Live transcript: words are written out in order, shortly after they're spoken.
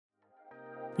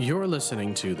You're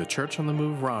listening to the Church on the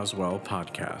Move Roswell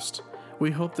podcast.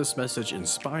 We hope this message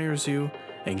inspires you,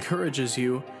 encourages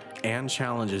you, and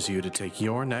challenges you to take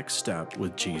your next step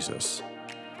with Jesus.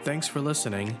 Thanks for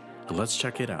listening. Let's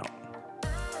check it out.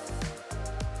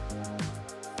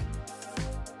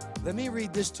 Let me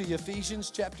read this to you,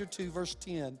 Ephesians chapter 2, verse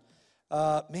 10.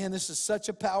 Man, this is such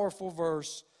a powerful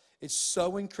verse. It's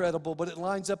so incredible, but it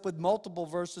lines up with multiple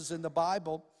verses in the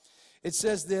Bible. It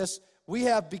says this: we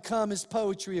have become his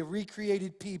poetry, a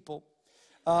recreated people.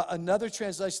 Another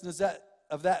translation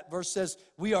of that verse says,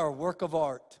 we are a work of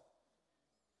art.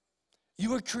 You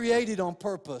were created on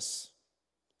purpose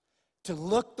to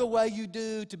look the way you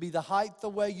do, to be the height the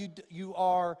way you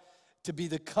are, to be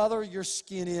the color your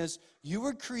skin is. You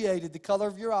were created, the color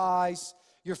of your eyes,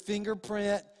 your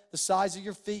fingerprint, the size of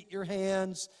your feet, your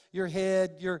hands, your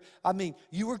head,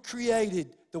 you were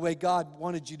created the way God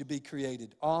wanted you to be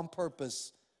created, on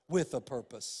purpose, with a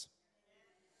purpose.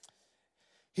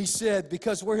 He said,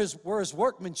 because we're his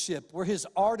workmanship, we're his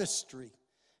artistry.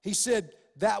 He said,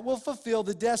 that will fulfill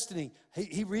the destiny.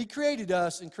 He recreated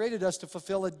us and created us to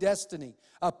fulfill a destiny,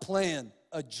 a plan,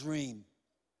 a dream.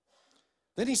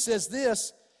 Then he says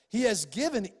this: he has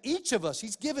given each of us,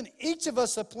 he's given each of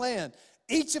us a plan.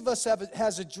 Each of us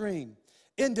has a dream,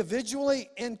 individually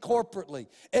and corporately.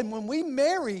 And when we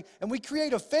marry and we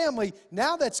create a family,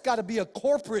 now that's got to be a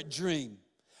corporate dream.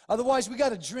 Otherwise, we got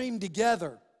to dream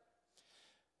together.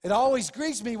 It always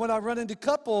grieves me when I run into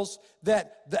couples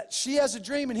that she has a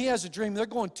dream and he has a dream. They're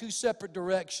going two separate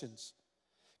directions.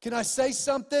 Can I say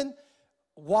something?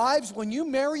 Wives, when you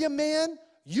marry a man,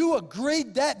 you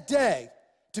agreed that day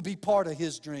to be part of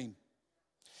his dream.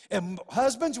 And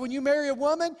husbands, when you marry a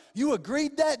woman, you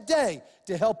agreed that day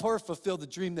to help her fulfill the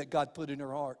dream that God put in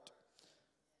her heart.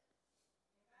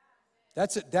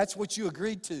 That's it. That's what you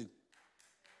agreed to.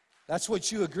 That's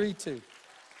what you agreed to.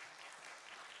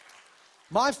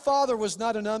 My father was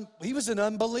he was an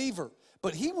unbeliever,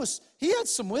 but he had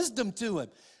some wisdom to him.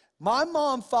 My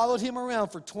mom followed him around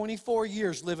for 24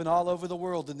 years, living all over the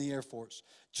world in the Air Force.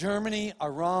 Germany,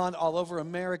 Iran, all over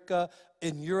America,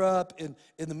 in Europe, in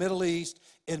the Middle East.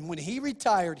 And when he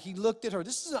retired, he looked at her.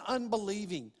 This is an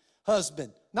unbelieving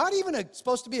husband. Not even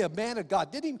supposed to be a man of God.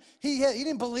 He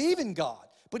didn't believe in God.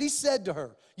 But he said to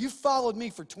her, you followed me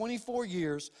for 24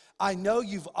 years. I know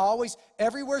you've always,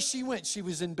 everywhere she went, she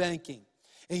was in banking.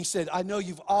 And he said, I know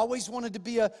you've always wanted to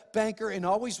be a banker and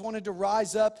always wanted to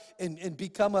rise up and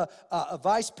become a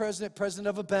vice president, president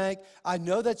of a bank. I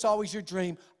know that's always your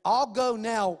dream. I'll go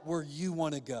now where you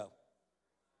want to go.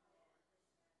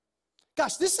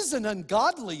 Gosh, this is an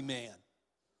ungodly man.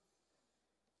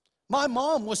 My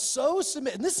mom was so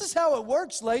submitted, and this is how it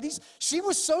works, ladies. She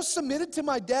was so submitted to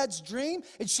my dad's dream,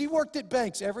 and she worked at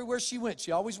banks everywhere she went.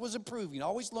 She always was improving,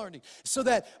 always learning, so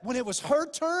that when it was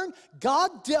her turn,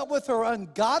 God dealt with her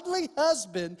ungodly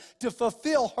husband to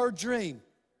fulfill her dream.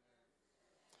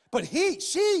 But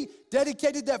she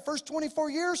dedicated that first 24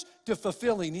 years to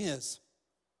fulfilling his.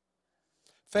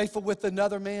 Faithful with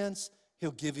another man's,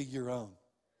 he'll give you your own.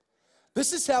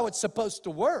 This is how it's supposed to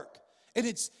work. And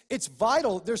it's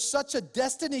vital. There's such a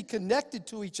destiny connected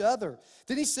to each other.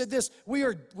 Then he said this: we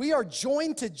are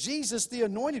joined to Jesus, the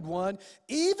Anointed One.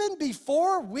 Even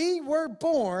before we were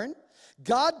born,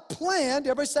 God planned,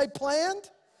 everybody say planned,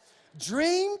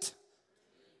 dreamed,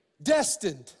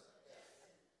 destined,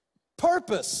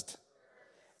 purposed.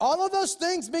 All of those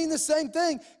things mean the same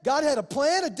thing. God had a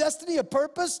plan, a destiny, a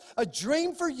purpose, a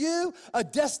dream for you, a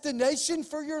destination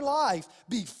for your life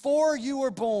before you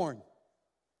were born.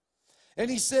 And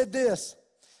he said this: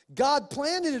 God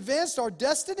planned and advanced our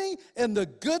destiny and the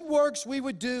good works we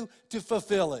would do to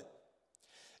fulfill it.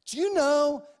 Do you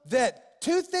know that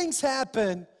two things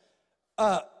happen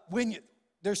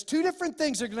there's two different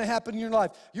things that are going to happen in your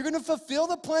life. You're going to fulfill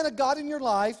the plan of God in your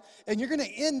life, and you're going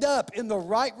to end up in the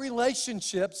right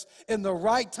relationships in the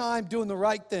right time doing the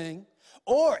right thing.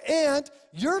 And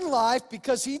your life,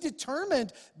 because he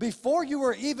determined before you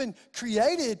were even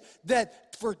created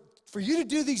that for you to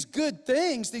do these good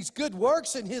things, these good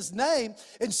works in his name.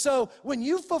 And so when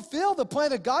you fulfill the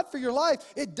plan of God for your life,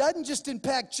 it doesn't just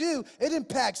impact you, it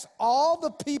impacts all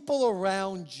the people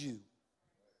around you.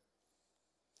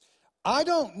 I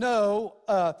don't know,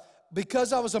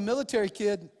 because I was a military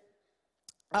kid,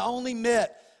 I only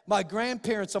met my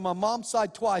grandparents on my mom's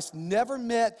side twice, never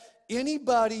met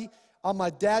anybody on my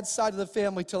dad's side of the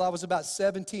family till I was about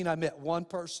 17. I met one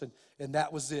person, and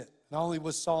that was it. And I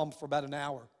only saw him for about an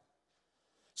hour.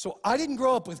 So I didn't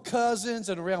grow up with cousins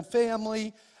and around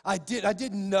family. I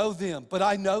didn't know them, but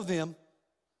I know them.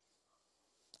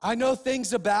 I know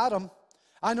things about them.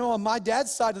 I know on my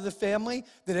dad's side of the family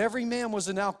that every man was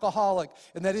an alcoholic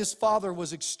and that his father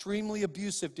was extremely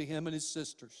abusive to him and his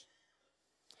sisters.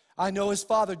 I know his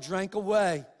father drank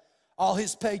away all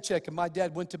his paycheck, and my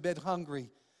dad went to bed hungry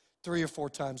 3 or 4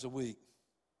 times a week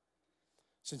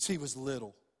since he was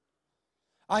little.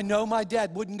 I know my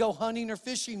dad wouldn't go hunting or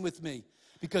fishing with me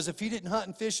because if he didn't hunt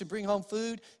and fish and bring home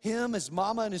food, him, his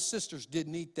mama, and his sisters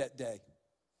didn't eat that day.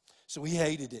 So he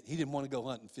hated it. He didn't want to go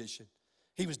hunting and fishing.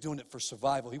 He was doing it for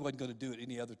survival. He wasn't going to do it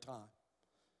any other time.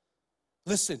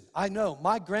 Listen, I know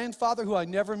my grandfather, who I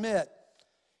never met,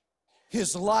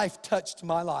 his life touched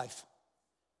my life.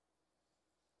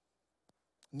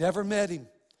 Never met him.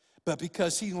 But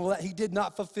because he did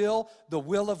not fulfill the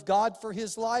will of God for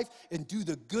his life and do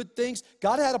the good things,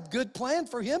 God had a good plan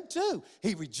for him too.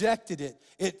 He rejected it.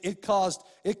 It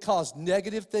caused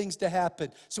negative things to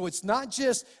happen. So it's not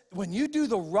just when you do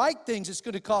the right things, it's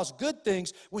going to cause good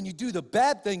things. When you do the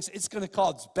bad things, it's going to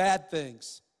cause bad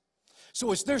things.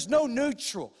 So there's no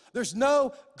neutral. There's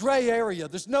no gray area.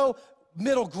 There's no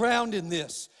middle ground in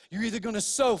this. You're either going to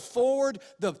sow forward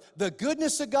the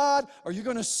goodness of God, or you're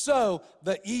going to sow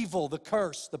the evil, the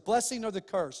curse, the blessing or the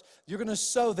curse. You're going to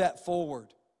sow that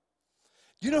forward.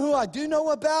 You know who I do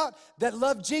know about that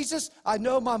loved Jesus? I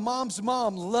know my mom's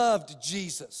mom loved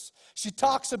Jesus. She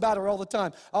talks about her all the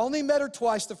time. I only met her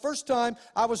twice. The first time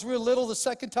I was real little. The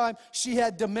second time she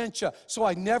had dementia, so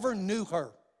I never knew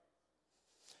her.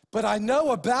 But I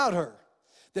know about her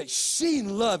that she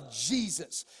loved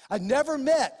Jesus. I never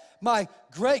met my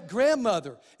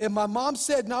great-grandmother. And my mom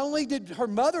said not only did her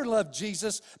mother love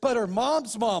Jesus, but her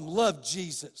mom's mom loved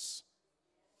Jesus.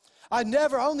 I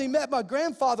only met my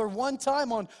grandfather one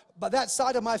time by that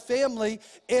side of my family,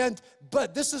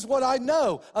 but this is what I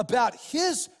know about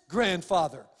his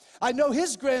grandfather. I know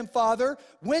his grandfather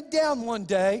went down one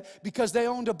day because they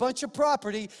owned a bunch of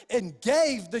property and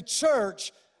gave the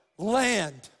church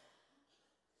land.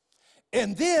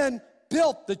 And then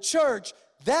built the church.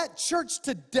 That church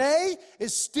today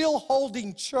is still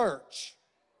holding church.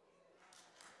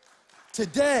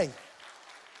 Today,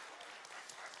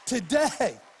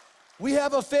 we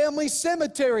have a family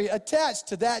cemetery attached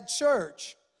to that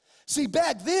church. See,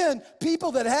 back then,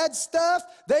 people that had stuff,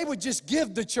 they would just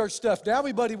give the church stuff. Now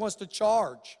everybody wants to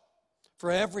charge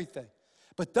for everything.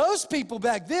 But those people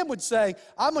back then would say,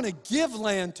 I'm going to give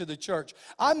land to the church.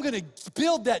 I'm going to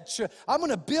build that church. I'm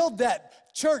going to build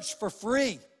that church for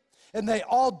free. And they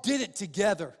all did it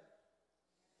together.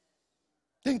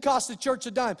 Didn't cost the church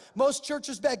a dime. Most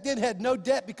churches back then had no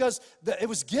debt because it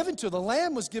was given to them. The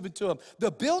land was given to them.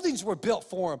 The buildings were built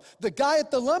for them. The guy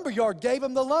at the lumber yard gave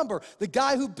them the lumber. The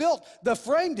guy who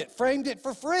framed it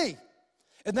for free.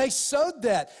 And they sowed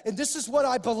that. And this is what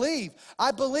I believe. I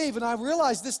believe, and I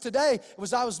realized this today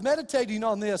as I was meditating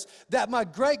on this, that my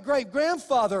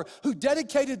great-great-grandfather who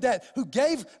dedicated that, who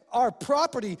gave our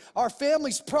property, our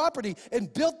family's property,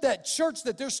 and built that church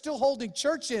that they're still holding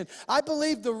church in. I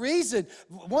believe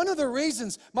one of the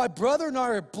reasons my brother and I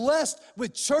are blessed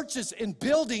with churches and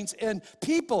buildings and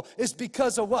people is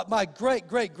because of what my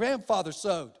great-great-grandfather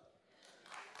sowed.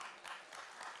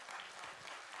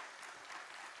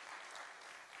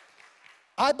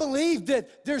 I believe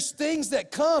that there's things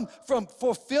that come from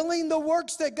fulfilling the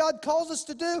works that God calls us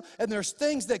to do, and there's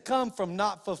things that come from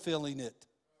not fulfilling it.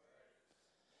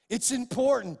 It's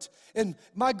important. And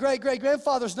my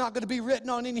great-great-grandfather's not going to be written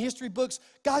on any history books.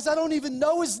 Guys, I don't even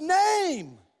know his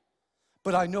name,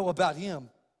 but I know about him.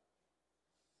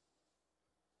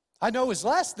 I know his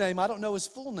last name. I don't know his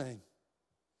full name.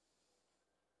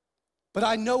 But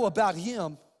I know about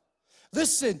him.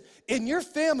 Listen, in your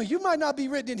family, you might not be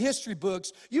written in history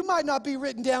books. You might not be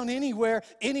written down anywhere,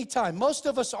 anytime. Most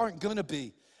of us aren't going to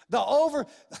be. The over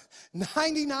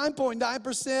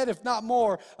 99.9%, if not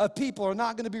more, of people are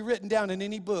not going to be written down in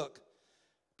any book.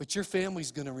 But your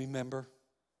family's going to remember.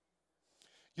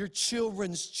 Your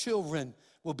children's children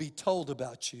will be told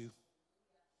about you.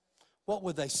 What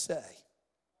would they say?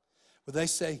 Would they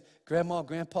say, Grandma and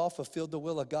Grandpa fulfilled the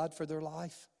will of God for their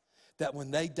life? That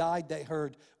when they died, they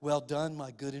heard, well done,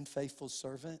 my good and faithful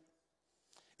servant.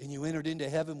 And you entered into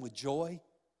heaven with joy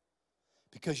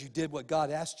because you did what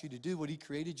God asked you to do, what he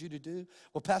created you to do.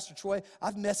 Well, Pastor Troy,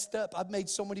 I've messed up. I've made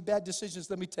so many bad decisions.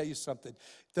 Let me tell you something.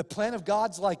 The plan of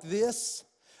God's like this,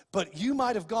 but you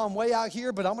might have gone way out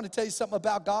here, but I'm going to tell you something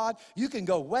about God. You can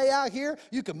go way out here.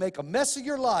 You can make a mess of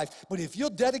your life, but if you'll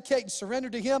dedicate and surrender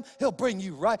to him, he'll bring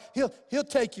you right. He'll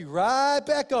take you right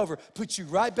back over, put you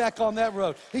right back on that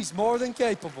road. He's more than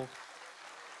capable.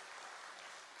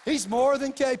 He's more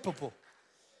than capable.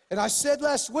 And I said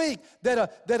last week that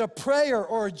a prayer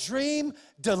or a dream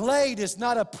delayed is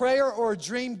not a prayer or a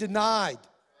dream denied.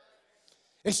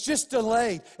 It's just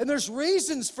delayed. And there's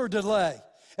reasons for delay.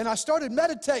 And I started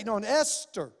meditating on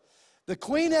Esther, the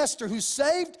Queen Esther, who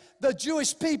saved the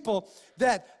Jewish people,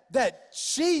 that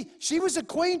she was a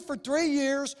queen for 3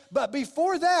 years, but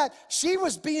before that, she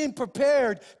was being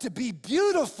prepared to be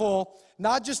beautiful,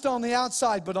 not just on the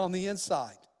outside, but on the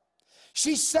inside.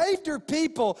 She saved her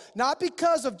people, not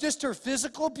because of just her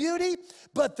physical beauty,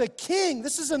 but the king,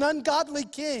 this is an ungodly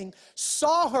king,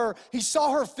 saw her. He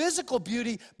saw her physical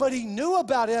beauty, but he knew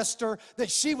about Esther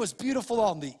that she was beautiful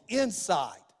on the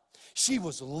inside. She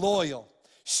was loyal.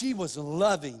 She was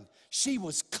loving. She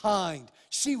was kind.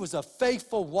 She was a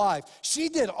faithful wife. She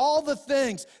did all the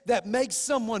things that make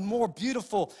someone more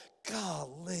beautiful.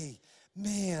 Golly,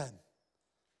 man.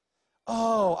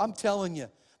 Oh, I'm telling you.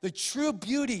 The true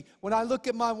beauty, when I look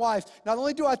at my wife, not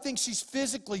only do I think she's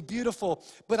physically beautiful,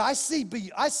 but I see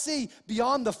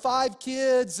beyond the 5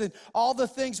 kids and all the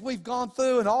things we've gone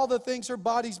through and all the things her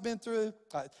body's been through.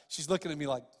 She's looking at me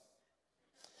like,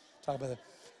 talk about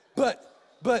that.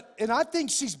 And I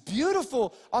think she's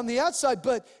beautiful on the outside,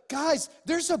 but guys,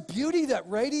 there's a beauty that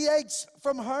radiates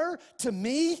from her to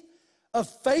me of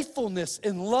faithfulness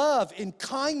and love and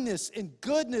kindness and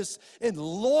goodness and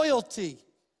loyalty.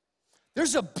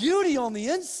 There's a beauty on the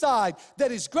inside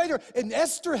that is greater. And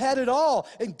Esther had it all.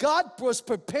 And God was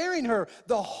preparing her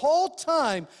the whole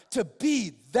time to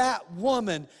be that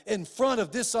woman in front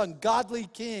of this ungodly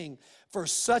king for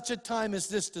such a time as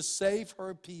this, to save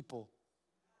her people.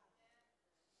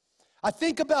 I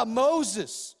think about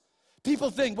Moses.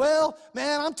 People think, well,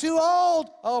 man, I'm too old.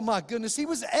 Oh my goodness, he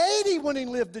was 80 when he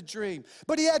lived the dream.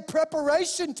 But he had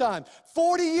preparation time,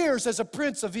 40 years as a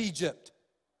prince of Egypt.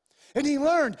 And he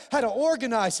learned how to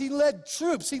organize. He led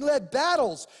troops. He led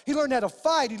battles. He learned how to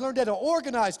fight. He learned how to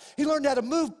organize. He learned how to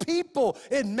move people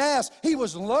in mass. He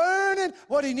was learning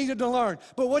what he needed to learn.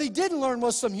 But what he didn't learn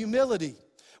was some humility.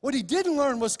 What he didn't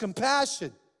learn was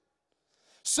compassion.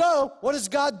 So, what does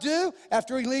God do?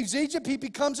 After he leaves Egypt, he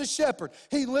becomes a shepherd.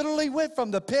 He literally went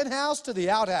from the penthouse to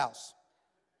the outhouse.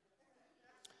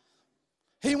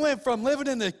 He went from living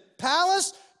in the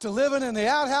palace to living in the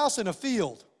outhouse in a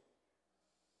field.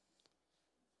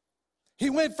 He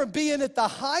went from being at the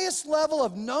highest level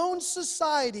of known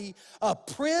society, a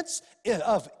prince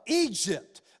of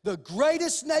Egypt, the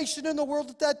greatest nation in the world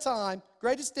at that time,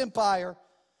 greatest empire,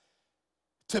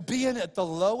 to being at the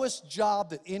lowest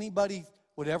job that anybody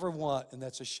would ever want, and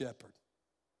that's a shepherd.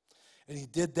 And he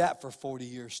did that for 40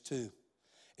 years too.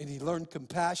 And he learned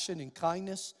compassion and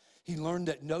kindness. He learned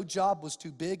that no job was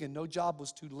too big and no job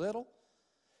was too little.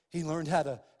 He learned how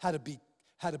to be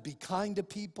kind to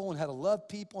people and how to love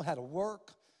people, how to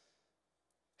work,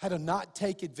 how to not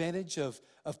take advantage of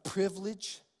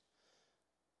privilege.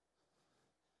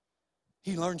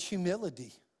 He learned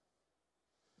humility.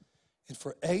 And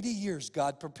for 80 years,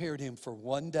 God prepared him for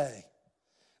one day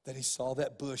that he saw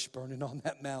that bush burning on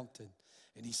that mountain.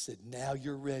 And he said, now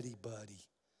you're ready, buddy.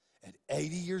 At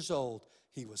 80 years old,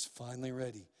 he was finally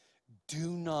ready.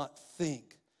 Do not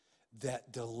think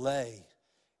that delay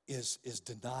is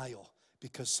denial.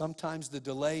 Because sometimes the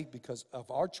delay, because of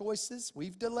our choices,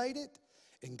 we've delayed it.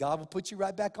 And God will put you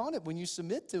right back on it when you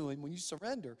submit to him, when you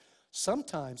surrender.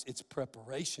 Sometimes it's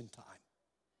preparation time.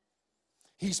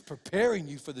 He's preparing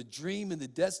you for the dream and the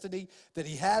destiny that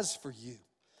he has for you.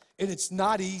 And it's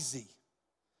not easy.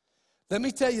 Let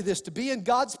me tell you this, to be in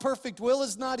God's perfect will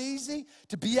is not easy.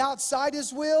 To be outside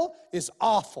his will is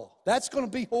awful. That's going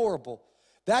to be horrible.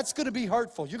 That's going to be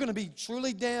hurtful. You're going to be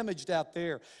truly damaged out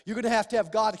there. You're going to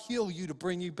have God heal you to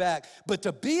bring you back. But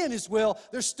to be in his will,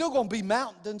 there's still going to be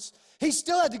mountains. He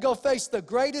still had to go face the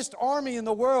greatest army in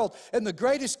the world and the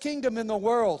greatest kingdom in the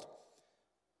world,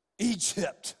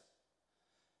 Egypt.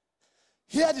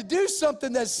 He had to do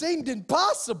something that seemed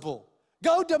impossible.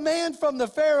 Go demand from the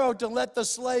Pharaoh to let the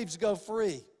slaves go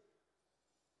free.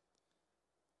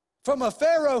 From a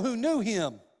Pharaoh who knew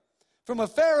him. From a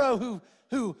Pharaoh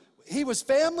who he was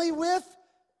family with,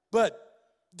 but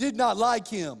did not like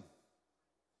him.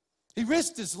 He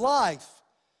risked his life.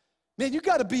 Man, you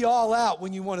got to be all out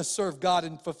when you want to serve God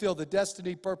and fulfill the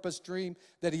destiny, purpose, dream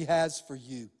that he has for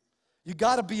you. You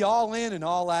got to be all in and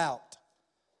all out.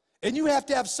 And you have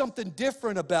to have something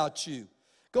different about you.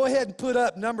 Go ahead and put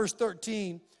up Numbers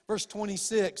 13, verse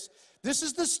 26. This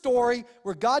is the story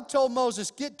where God told Moses,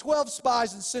 get 12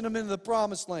 spies and send them into the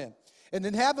promised land. And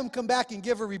then have them come back and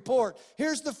give a report.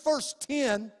 Here's the first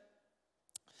 10.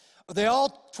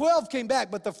 12 came back,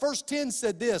 but the first 10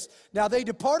 said this. Now they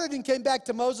departed and came back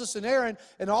to Moses and Aaron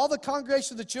and all the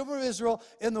congregation of the children of Israel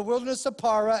in the wilderness of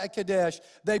Parah at Kadesh.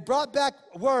 They brought back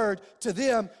word to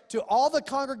them, to all the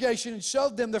congregation, and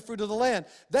showed them the fruit of the land.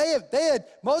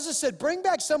 Moses said, bring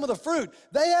back some of the fruit.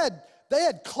 They they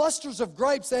had clusters of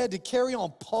grapes they had to carry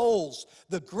on poles.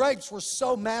 The grapes were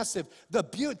so massive.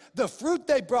 The fruit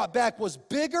they brought back was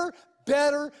bigger,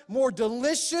 better, more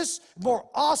delicious, more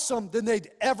awesome than they'd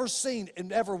ever seen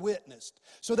and ever witnessed.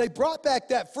 So they brought back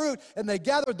that fruit, and they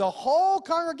gathered the whole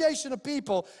congregation of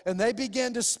people, and they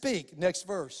began to speak. Next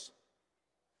verse.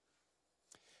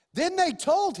 Then they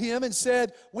told him and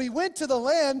said, we went to the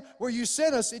land where you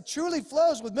sent us. It truly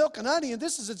flows with milk and honey, and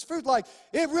this is its fruit. Like,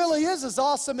 it really is as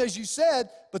awesome as you said,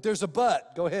 but there's a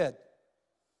but. Go ahead.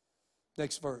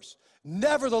 Next verse.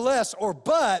 Nevertheless, or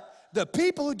but, the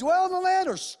people who dwell in the land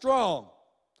are strong.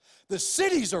 The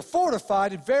cities are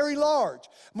fortified and very large.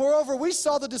 Moreover, we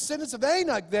saw the descendants of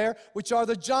Anak there, which are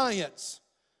the giants.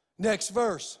 Next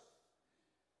verse.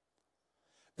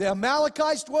 The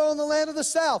Amalekites dwell in the land of the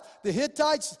south. The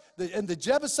Hittites and the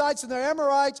Jebusites and the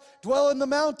Amorites dwell in the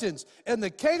mountains. And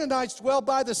the Canaanites dwell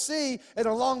by the sea and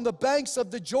along the banks of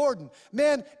the Jordan.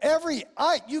 Man, every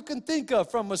ite you can think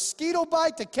of, from mosquito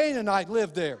bite to Canaanite,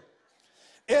 lived there.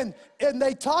 And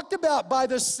they talked about by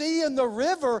the sea and the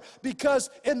river, because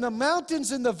in the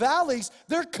mountains and the valleys,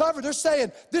 they're covered. They're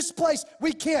saying, this place,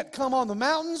 we can't come on the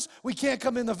mountains. We can't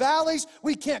come in the valleys.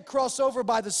 We can't cross over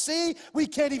by the sea. We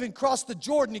can't even cross the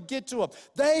Jordan to get to them.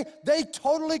 They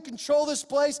totally control this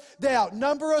place. They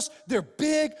outnumber us. They're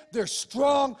big. They're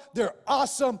strong. They're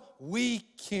awesome. We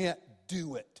can't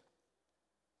do it.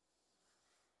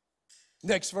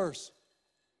 Next verse.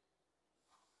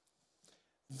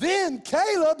 Then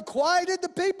Caleb quieted the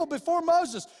people before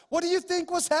Moses. What do you think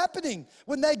was happening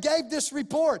when they gave this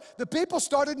report? The people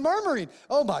started murmuring.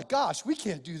 Oh my gosh, we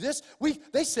can't do this.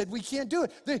 They said we can't do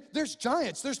it. There's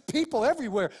giants. There's people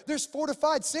everywhere. There's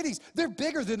fortified cities. They're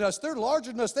bigger than us. They're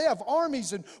larger than us. They have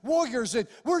armies and warriors, and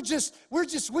we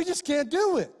just can't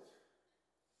do it.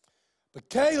 But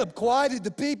Caleb quieted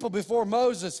the people before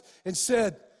Moses and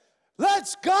said,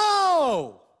 let's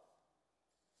go.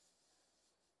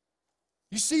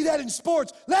 You see that in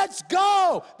sports. Let's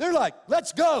go. They're like,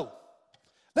 let's go.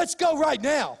 Let's go right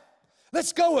now.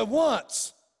 Let's go at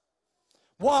once.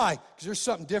 Why? Because there's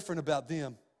something different about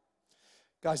them.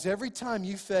 Guys, every time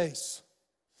you face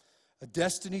a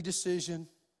destiny decision,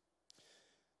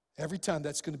 every time,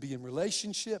 that's going to be in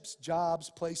relationships, jobs,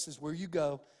 places where you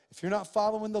go. If you're not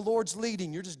following the Lord's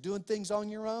leading, you're just doing things on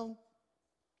your own,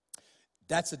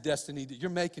 that's a destiny that you're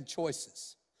making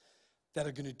choices that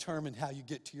are going to determine how you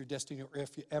get to your destiny, or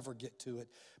if you ever get to it.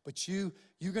 But you're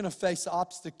going to face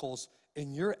obstacles,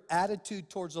 and your attitude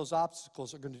towards those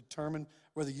obstacles are going to determine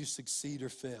whether you succeed or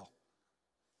fail.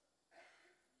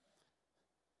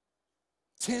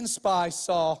 10 spies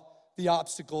saw the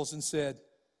obstacles and said,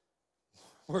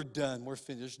 we're done, we're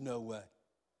finished, there's no way.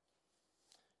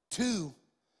 2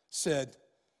 said,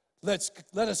 let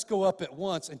us go up at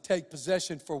once and take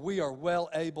possession, for we are well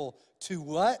able to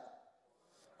what?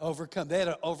 Overcome. They had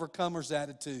an overcomer's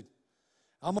attitude.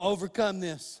 I'm going to overcome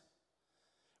this.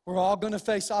 We're all going to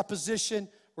face opposition.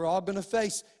 We're all going to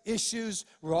face issues.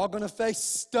 We're all going to face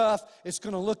stuff. It's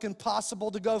going to look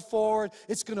impossible to go forward.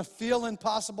 It's going to feel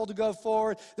impossible to go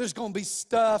forward. There's going to be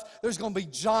stuff. There's going to be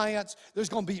giants. There's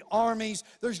going to be armies.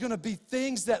 There's going to be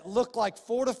things that look like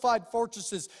fortified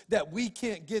fortresses that we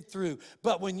can't get through.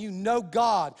 But when you know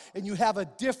God and you have a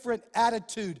different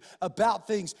attitude about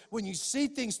things, when you see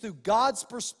things through God's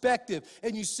perspective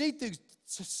and you see things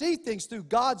through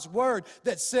God's word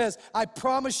that says, I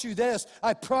promise you this,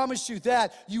 I promise you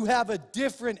that, you have a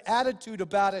different attitude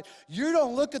about it. You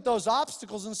don't look at those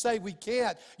obstacles and say, we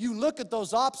can't. You look at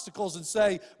those obstacles and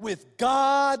say, with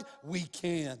God, we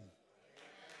can.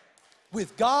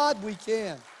 With God, we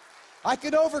can. I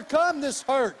can overcome this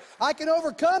hurt. I can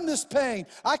overcome this pain.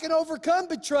 I can overcome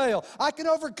betrayal. I can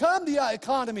overcome the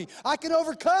economy. I can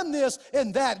overcome this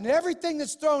and that and everything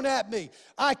that's thrown at me.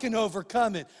 I can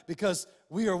overcome it because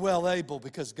we are well able,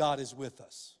 because God is with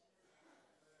us.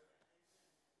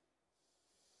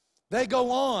 They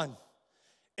go on,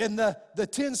 and the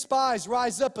 10 spies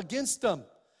rise up against them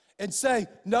and say,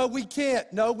 no, we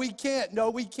can't, no, we can't, no,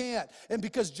 we can't. And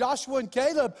because Joshua and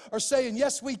Caleb are saying,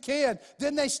 yes, we can,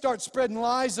 then they start spreading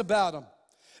lies about them.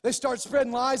 They start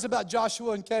spreading lies about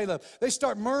Joshua and Caleb. They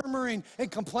start murmuring and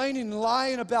complaining and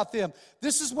lying about them.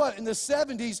 This is what in the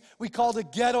 70s we called a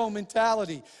ghetto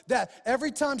mentality. That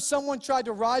every time someone tried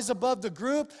to rise above the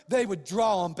group, they would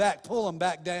draw them back, pull them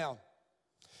back down.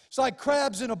 It's like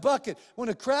crabs in a bucket. When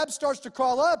a crab starts to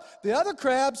crawl up, the other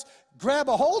crabs grab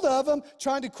a hold of them,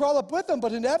 trying to crawl up with them,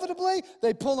 but inevitably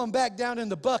they pull them back down in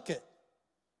the bucket.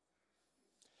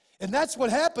 And that's what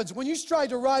happens when you try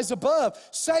to rise above.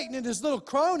 Satan and his little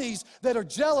cronies that are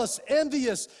jealous,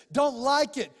 envious, don't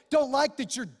like it. Don't like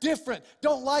that you're different.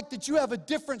 Don't like that you have a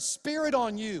different spirit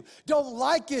on you. Don't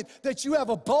like it that you have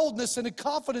a boldness and a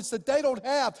confidence that they don't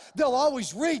have. They'll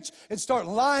always reach and start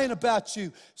lying about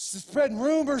you, spreading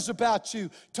rumors about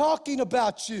you, talking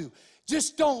about you.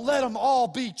 Just don't let them all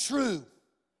be true.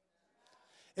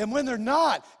 And when they're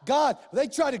not, God, they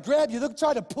try to grab you, they'll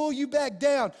try to pull you back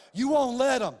down. You won't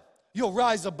let them. You'll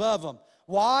rise above them.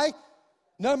 Why?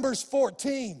 Numbers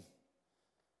 14,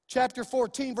 chapter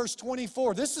 14, verse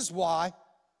 24. This is why.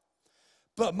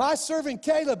 But my servant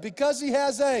Caleb, because he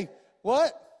has a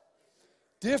what?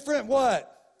 Different what?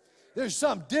 There's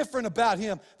something different about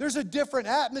him. There's a different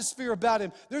atmosphere about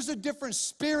him. There's a different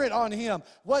spirit on him.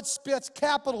 That's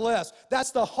capital S.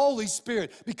 That's the Holy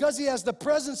Spirit. Because he has the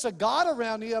presence of God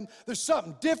around him, there's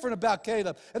something different about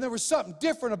Caleb. And there was something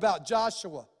different about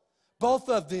Joshua. Both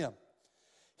of them.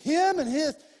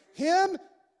 It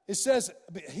says,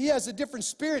 he has a different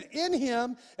spirit in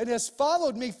him and has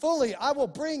followed me fully. I will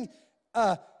bring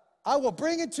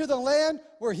into the land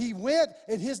where he went,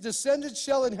 and his descendants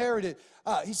shall inherit it.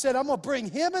 He said, I'm going to bring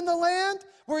him in the land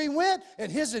where he went,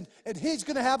 and he's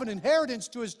going to have an inheritance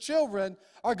to his children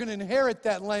are going to inherit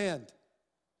that land.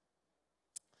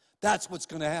 That's what's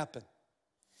going to happen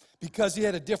because he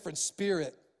had a different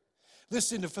spirit.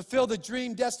 Listen, to fulfill the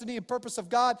dream, destiny, and purpose of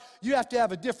God, you have to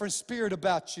have a different spirit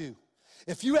about you.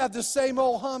 If you have the same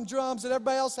old humdrums that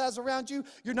everybody else has around you,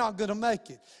 you're not going to make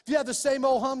it. If you have the same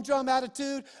old humdrum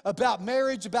attitude about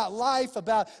marriage, about life,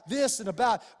 about this and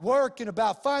about work and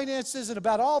about finances and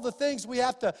about all the things we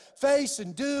have to face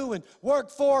and do and work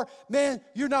for, man,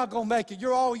 you're not going to make it.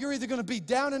 You're either going to be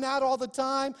down and out all the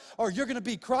time, or you're going to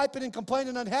be griping and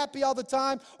complaining, unhappy all the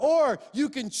time, or you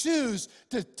can choose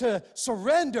to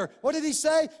surrender. What did he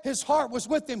say? His heart was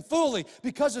with him fully.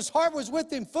 Because his heart was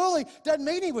with him fully doesn't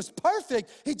mean he was perfect.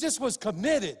 He just was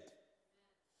committed.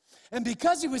 And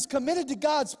because he was committed to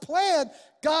God's plan,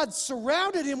 God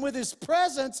surrounded him with his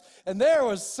presence, and there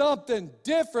was something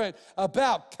different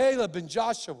about Caleb and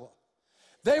Joshua.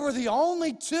 They were the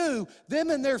only two,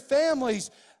 them and their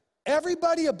families.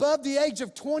 Everybody above the age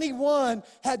of 21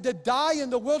 had to die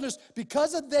in the wilderness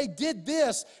because they did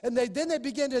this, and then they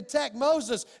began to attack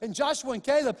Moses and Joshua and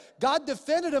Caleb. God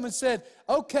defended them and said,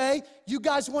 okay, you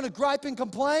guys want to gripe and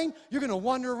complain? You're going to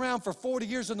wander around for 40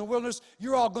 years in the wilderness.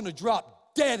 You're all going to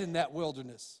drop dead in that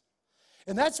wilderness.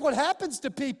 And that's what happens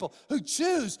to people who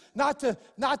choose not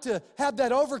to have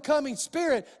that overcoming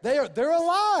spirit. They're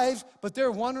alive, but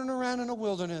they're wandering around in the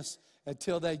wilderness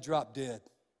until they drop dead.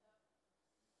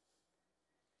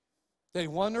 They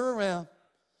wander around.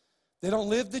 They don't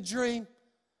live the dream.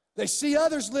 They see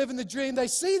others living the dream. They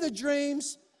see the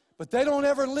dreams, but they don't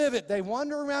ever live it. They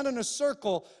wander around in a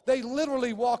circle. They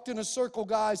literally walked in a circle,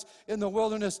 guys, in the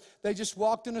wilderness. They just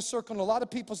walked in a circle. In a lot of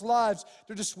people's lives,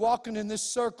 they're just walking in this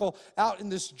circle out in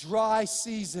this dry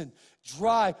season,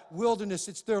 dry wilderness.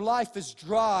 Their life is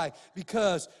dry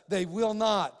because they will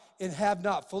not and have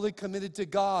not fully committed to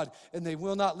God, and they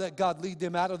will not let God lead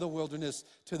them out of the wilderness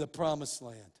to the promised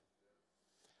land.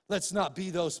 Let's not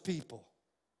be those people.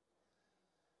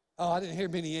 Oh, I didn't hear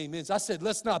many amens. I said,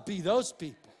 let's not be those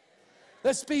people.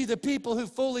 Let's be the people who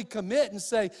fully commit and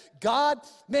say, God,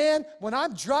 man, when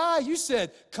I'm dry, you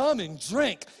said, come and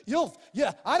drink.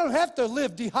 I don't have to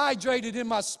live dehydrated in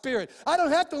my spirit. I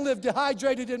don't have to live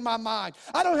dehydrated in my mind.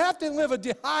 I don't have to live a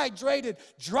dehydrated,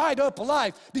 dried up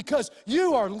life because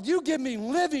you give me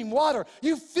living water.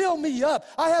 You fill me up.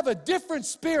 I have a different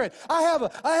spirit. I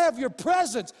have your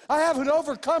presence. I have an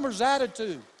overcomer's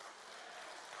attitude.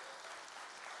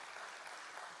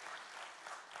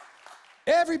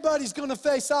 Everybody's going to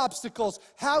face obstacles.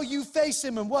 How you face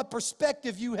them and what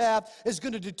perspective you have is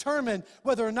going to determine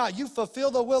whether or not you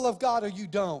fulfill the will of God or you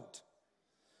don't.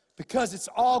 Because it's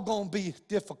all going to be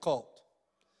difficult.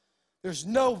 There's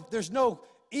no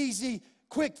easy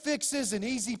quick fixes and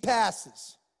easy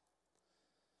passes.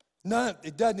 None,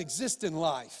 it doesn't exist in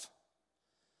life.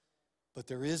 But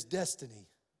there is destiny.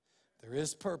 There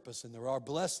is purpose and there are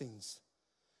blessings.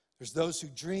 There's those who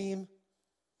dream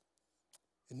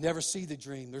and never see the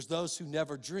dream. There's those who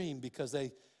never dream because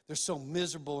they're so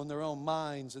miserable in their own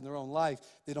minds and their own life,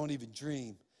 they don't even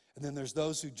dream. And then there's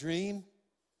those who dream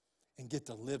and get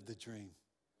to live the dream.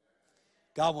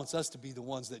 God wants us to be the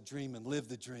ones that dream and live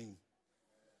the dream.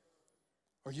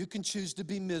 Or you can choose to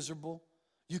be miserable.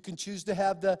 You can choose to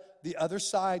have the other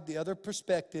side, the other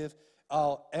perspective.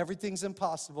 Oh, everything's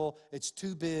impossible. It's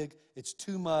too big. It's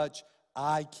too much.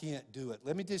 I can't do it.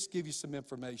 Let me just give you some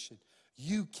information.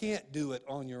 You can't do it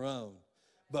on your own,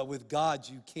 but with God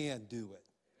you can do it.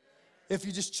 If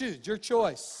you just choose, your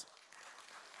choice.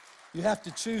 You have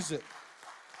to choose it.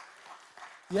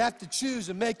 You have to choose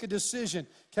and make a decision.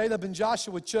 Caleb and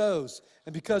Joshua chose.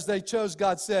 And because they chose,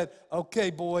 God said, okay,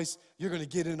 boys, you're going to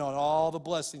get in on all the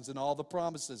blessings and all the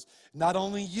promises. Not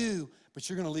only you, but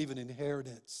you're going to leave an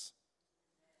inheritance.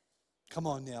 Come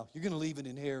on now. You're going to leave an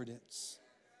inheritance.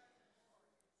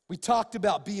 We talked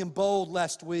about being bold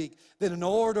last week, that in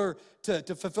order to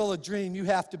fulfill a dream, you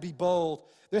have to be bold.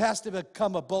 There has to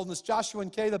become a boldness. Joshua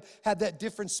and Caleb had that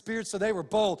different spirit, so they were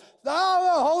bold. No,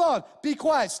 hold on. Be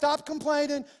quiet. Stop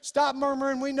complaining. Stop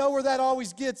murmuring. We know where that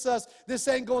always gets us. This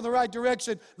ain't going the right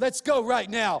direction. Let's go right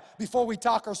now before we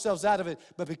talk ourselves out of it.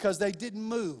 But because they didn't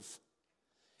move,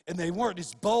 and they weren't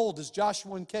as bold as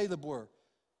Joshua and Caleb were,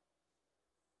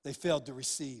 they failed to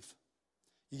receive.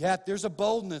 There's a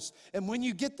boldness. And when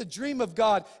you get the dream of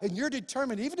God and you're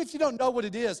determined, even if you don't know what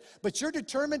it is, but you're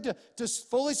determined to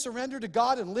fully surrender to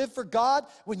God and live for God,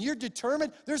 when you're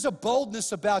determined, there's a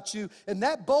boldness about you. And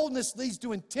that boldness leads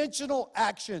to intentional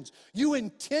actions. You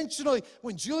intentionally,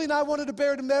 when Julie and I wanted to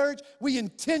bear to marriage, we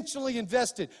intentionally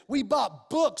invested. We bought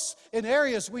books in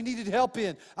areas we needed help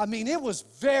in. I mean, it was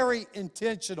very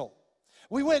intentional.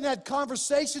 We went and had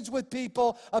conversations with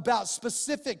people about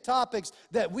specific topics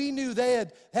that we knew they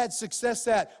had success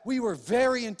at. We were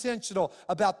very intentional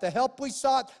about the help we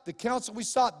sought, the counsel we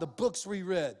sought, the books we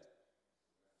read.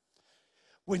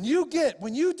 When you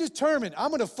determine,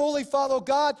 I'm going to fully follow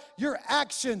God, your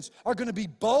actions are going to be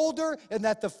bolder, and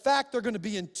that the fact they're going to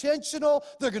be intentional,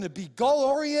 they're going to be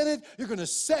goal-oriented, you're going to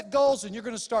set goals, and you're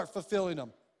going to start fulfilling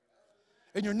them.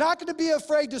 And you're not going to be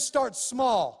afraid to start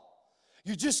small.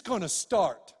 You're just going to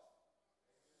start.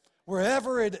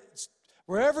 Wherever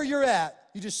you're at,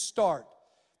 you just start.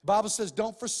 The Bible says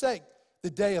don't forsake the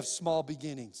day of small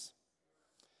beginnings.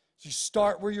 You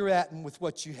start where you're at and with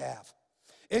what you have.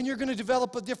 And you're going to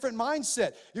develop a different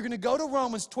mindset. You're going to go to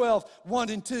Romans 12, 1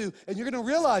 and 2, and you're going to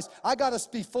realize I got to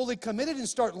be fully committed and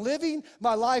start living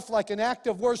my life like an act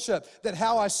of worship. That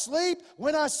how I sleep,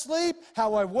 when I sleep,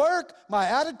 how I work, my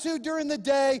attitude during the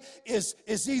day is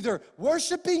either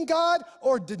worshiping God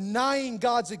or denying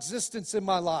God's existence in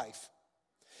my life.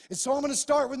 And so I'm going to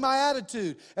start with my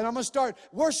attitude, and I'm going to start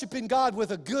worshiping God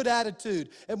with a good attitude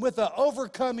and with an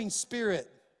overcoming spirit.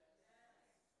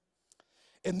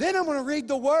 And then I'm going to read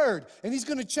the Word, and He's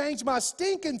going to change my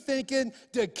stinking thinking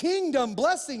to kingdom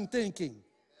blessing thinking.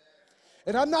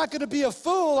 And I'm not going to be a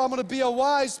fool, I'm going to be a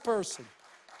wise person.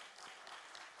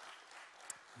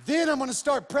 Then I'm going to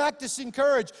start practicing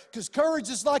courage, because courage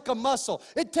is like a muscle.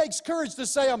 It takes courage to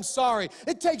say I'm sorry.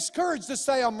 It takes courage to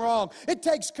say I'm wrong. It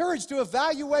takes courage to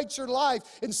evaluate your life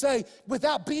and say,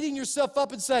 without beating yourself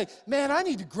up, and say, man, I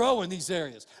need to grow in these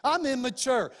areas. I'm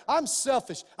immature. I'm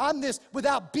selfish. I'm this.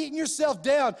 Without beating yourself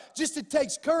down, just it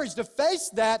takes courage to face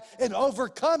that and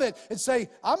overcome it and say,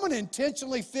 I'm going to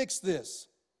intentionally fix this.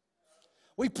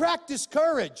 We practice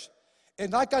courage.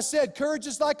 And like I said, courage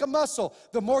is like a muscle.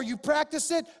 The more you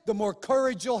practice it, the more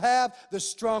courage you'll have, the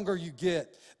stronger you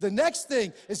get. The next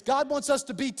thing is God wants us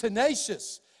to be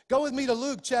tenacious. Go with me to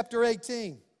Luke chapter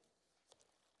 18.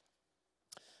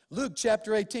 Luke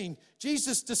chapter 18.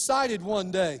 Jesus decided one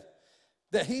day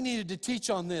that He needed to teach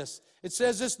on this. It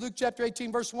says this, Luke chapter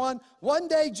 18, verse 1. One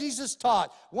day Jesus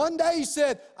taught. One day He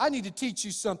said, I need to teach you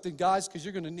something, guys, because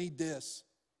you're going to need this.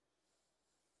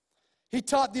 He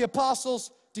taught the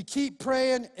apostles to keep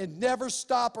praying and never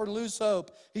stop or lose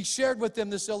hope. He shared with them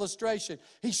this illustration.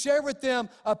 He shared with them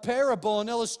a parable, an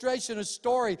illustration, a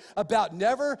story about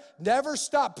never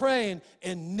stop praying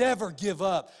and never give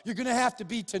up. You're going to have to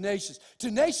be tenacious.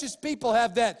 Tenacious people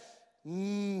have that,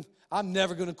 I'm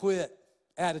never going to quit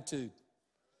attitude.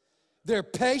 They're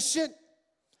patient,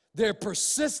 they're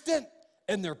persistent,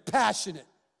 and they're passionate.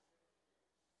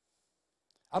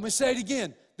 I'm going to say it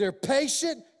again. They're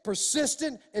patient,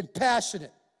 persistent, and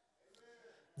passionate.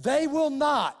 They will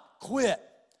not quit.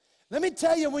 Let me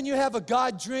tell you, when you have a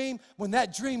God dream, when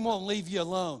that dream won't leave you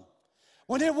alone.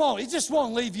 When it just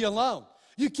won't leave you alone.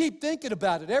 You keep thinking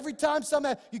about it. Every time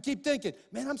you keep thinking,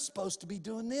 man, I'm supposed to be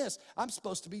doing this. I'm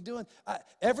supposed to be doing,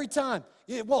 every time.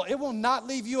 It will not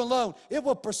leave you alone. It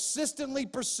will persistently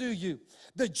pursue you.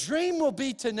 The dream will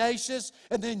be tenacious,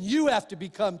 and then you have to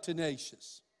become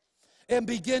tenacious and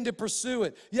begin to pursue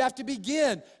it. You have to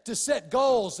begin to set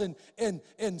goals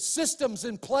and systems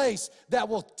in place that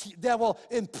will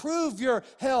improve your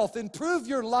health, improve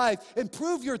your life,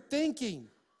 improve your thinking.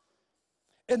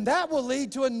 And that will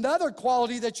lead to another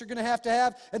quality that you're going to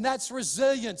have, and that's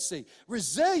resiliency.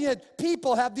 Resilient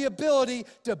people have the ability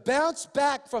to bounce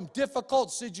back from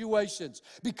difficult situations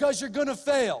because you're going to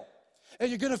fail. And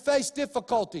you're going to face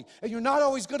difficulty, and you're not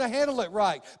always going to handle it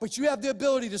right. But you have the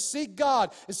ability to seek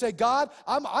God and say, God,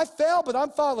 I fell, but I'm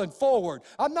falling forward.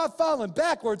 I'm not falling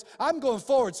backwards. I'm going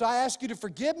forward. So I ask you to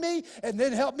forgive me and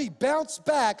then help me bounce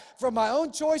back from my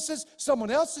own choices,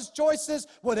 someone else's choices,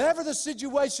 whatever the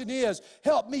situation is.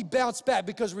 Help me bounce back,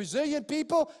 because resilient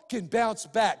people can bounce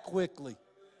back quickly.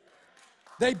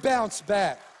 They bounce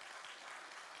back.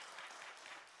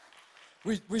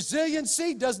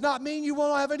 Resiliency does not mean you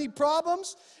won't have any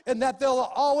problems and that they'll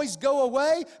always go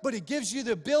away, but it gives you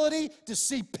the ability to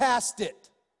see past it.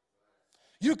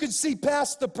 You can see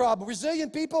past the problem.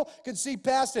 Resilient people can see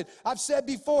past it. I've said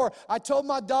before, I told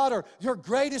my daughter, her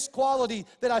greatest quality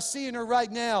that I see in her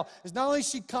right now is not only is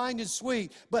she kind and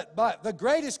sweet, but the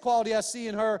greatest quality I see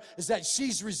in her is that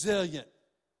she's resilient.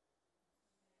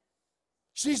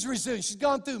 She's resilient. She's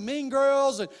gone through mean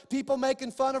girls and people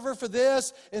making fun of her for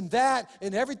this and that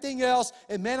and everything else.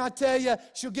 And man, I tell you,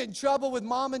 she'll get in trouble with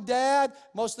mom and dad,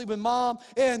 mostly with mom,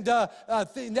 and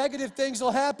negative things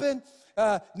will happen.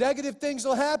 Negative things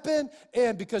will happen,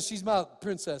 and because she's my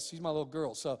princess, she's my little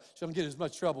girl, so she don't get as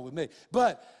much trouble with me.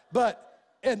 But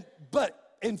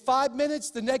in 5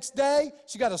 minutes the next day,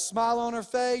 she got a smile on her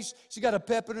face, she got a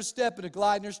pep in her step and a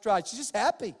glide in her stride. She's just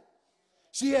happy.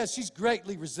 She's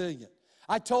greatly resilient.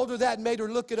 I told her that and made her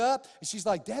look it up, and she's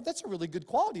like, Dad, that's a really good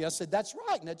quality. I said, that's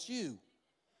right, and that's you.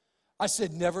 I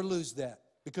said, never lose that,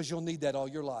 because you'll need that all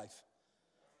your life.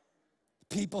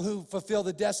 People who fulfill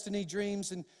the destiny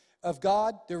dreams of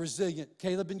God, they're resilient.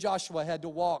 Caleb and Joshua had to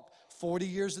walk 40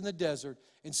 years in the desert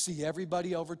and see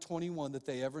everybody over 21 that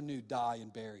they ever knew die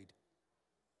and buried.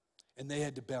 And they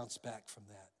had to bounce back from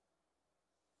that.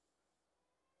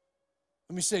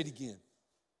 Let me say it again.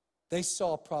 They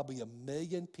saw probably 1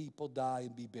 million people die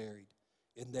and be buried,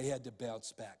 and they had to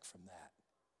bounce back from that.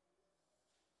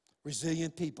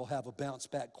 Resilient people have a bounce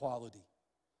back quality.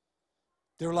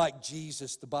 They're like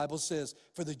Jesus. The Bible says,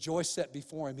 for the joy set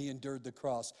before him, he endured the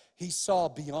cross. He saw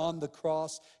beyond the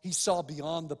cross. He saw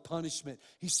beyond the punishment.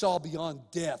 He saw beyond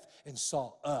death and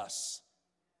saw us.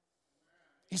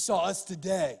 He saw us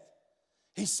today.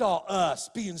 He saw us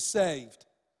being saved.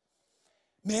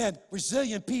 Man,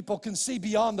 resilient people can see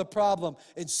beyond the problem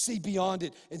and see beyond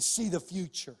it and see the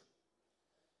future.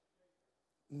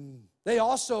 They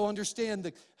also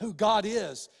understand who God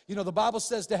is. You know, the Bible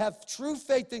says to have true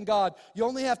faith in God, you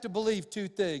only have to believe two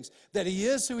things. That he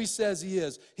is who he says he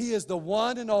is. He is the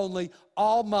one and only,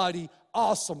 almighty,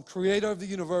 awesome creator of the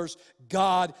universe,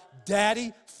 God,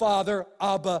 Daddy, Father,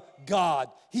 Abba, God.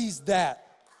 He's that.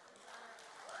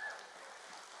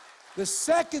 The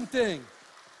second thing,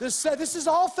 this is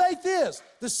all faith is.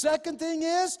 The second thing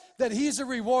is that he's a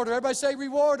rewarder. Everybody say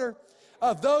rewarder.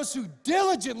 Of those who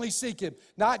diligently seek him.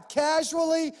 Not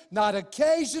casually, not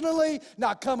occasionally,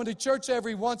 not coming to church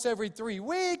every 3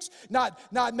 weeks, not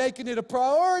making it a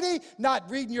priority, not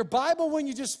reading your Bible when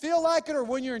you just feel like it or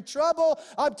when you're in trouble.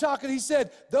 I'm talking, he said,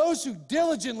 those who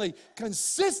diligently,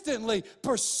 consistently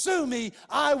pursue me,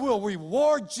 I will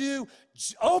reward you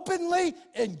openly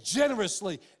and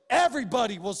generously.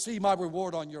 Everybody will see my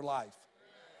reward on your life.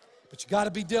 But you got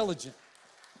to be diligent.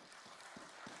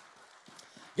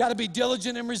 Got to be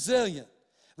diligent and resilient.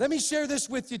 Let me share this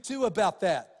with you too about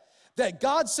that. That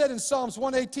God said in Psalms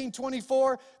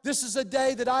 118:24, this is a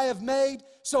day that I have made,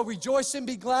 so rejoice and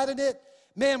be glad in it.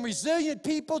 Man, resilient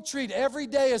people treat every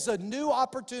day as a new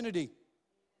opportunity.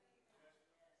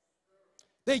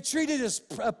 They treat it as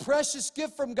a precious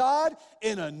gift from God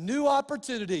and a new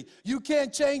opportunity. You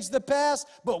can't change the past,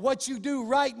 but what you do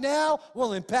right now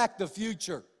will impact the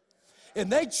future. And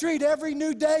they treat every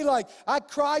new day like, I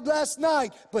cried last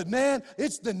night, but man,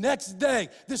 it's the next day.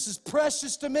 This is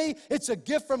precious to me. It's a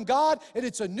gift from God, and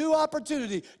it's a new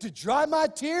opportunity to dry my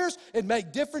tears and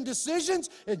make different decisions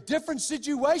in different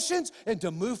situations and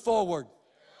to move forward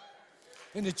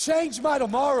and to change my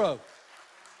tomorrow.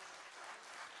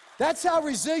 That's how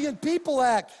resilient people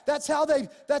act. That's how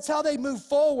they move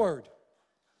forward.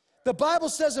 The Bible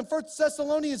says in 1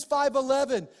 Thessalonians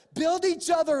 5:11, build each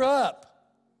other up.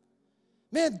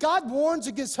 Man, God warns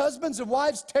against husbands and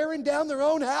wives tearing down their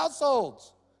own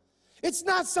households. It's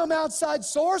not some outside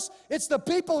source. It's the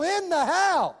people in the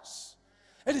house.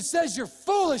 And it says you're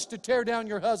foolish to tear down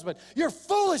your husband. You're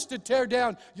foolish to tear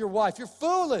down your wife. You're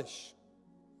foolish.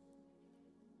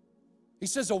 He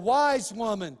says a wise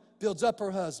woman builds up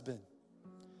her husband.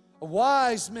 A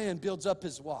wise man builds up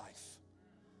his wife.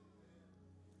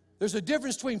 There's a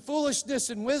difference between foolishness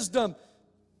and wisdom.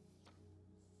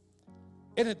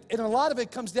 And a lot of it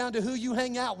comes down to who you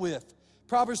hang out with.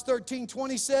 Proverbs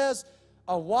 13:20 says,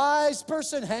 a wise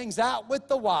person hangs out with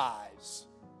the wise,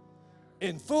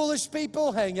 and foolish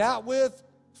people hang out with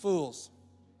fools.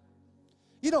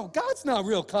 You know, God's not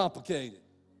real complicated.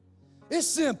 It's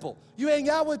simple. You hang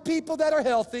out with people that are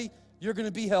healthy, you're going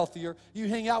to be healthier. You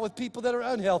hang out with people that are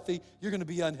unhealthy, you're going to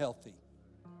be unhealthy.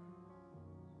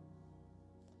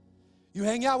 You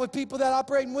hang out with people that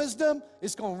operate in wisdom,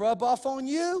 it's going to rub off on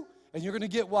you, and you're going to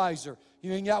get wiser.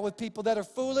 You hang out with people that are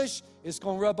foolish, it's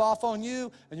going to rub off on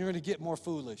you, and you're going to get more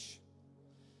foolish.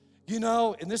 You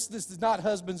know, and this is not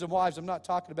husbands and wives, I'm not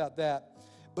talking about that.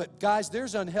 But guys,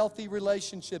 there's unhealthy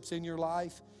relationships in your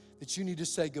life that you need to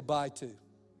say goodbye to.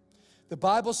 The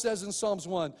Bible says in Psalms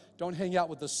 1, don't hang out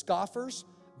with the scoffers,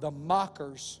 the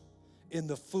mockers, and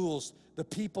the fools, the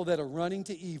people that are running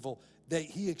to evil.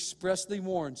 He expressly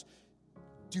warns,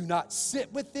 do not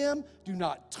sit with them, do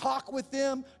not talk with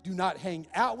them, do not hang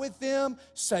out with them.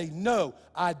 Say, no,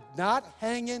 I'm not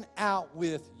hanging out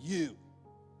with you.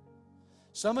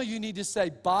 Some of you need to say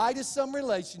bye to some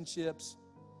relationships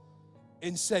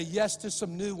and say yes to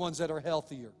some new ones that are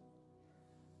healthier.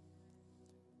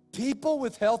 People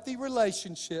with healthy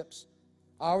relationships,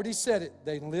 I already said it,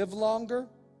 they live longer.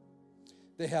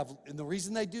 And the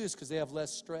reason they do is because they have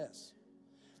less stress.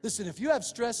 Listen, if you have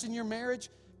stress in your marriage,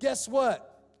 guess what?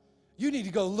 You need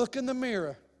to go look in the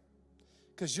mirror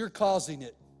because you're causing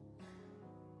it.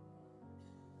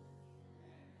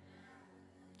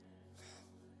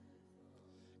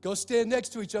 Go stand next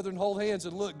to each other and hold hands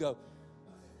and look, go,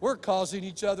 we're causing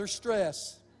each other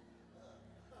stress.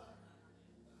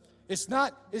 It's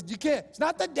not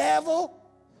the devil.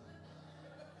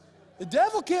 The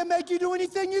devil can't make you do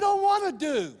anything you don't want to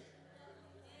do.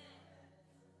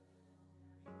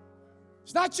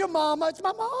 It's not your mama, it's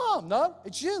my mom. No,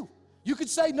 it's you. You could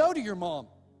say no to your mom.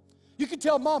 You could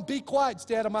tell mom, be quiet,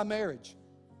 stay out of my marriage.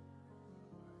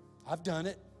 I've done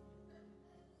it.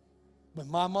 With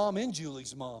my mom and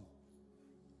Julie's mom.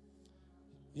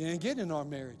 You ain't getting in our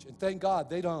marriage. And thank God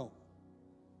they don't.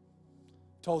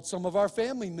 Told some of our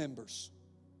family members.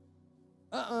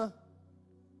 We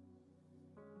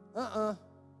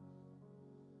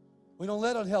don't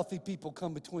let unhealthy people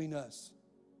come between us.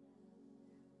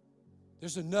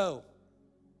 There's a no.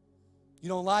 You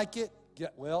don't like it?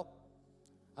 Well,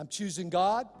 I'm choosing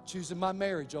God, choosing my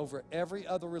marriage over every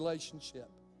other relationship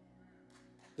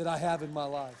that I have in my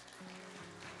life.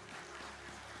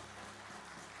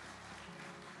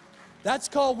 That's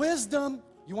called wisdom.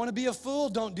 You want to be a fool?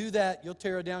 Don't do that. You'll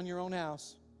tear down your own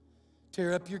house.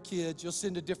 Tear up your kids. You'll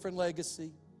send a different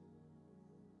legacy.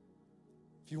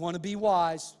 If you want to be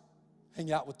wise,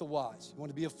 hang out with the wise. You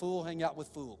want to be a fool? Hang out with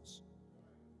fools.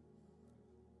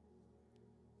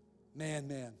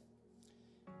 Man.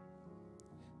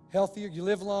 Healthier, you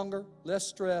live longer, less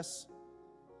stress.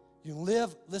 You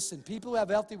live, listen, people who have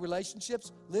healthy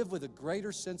relationships live with a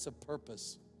greater sense of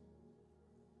purpose.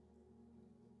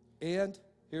 And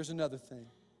here's another thing.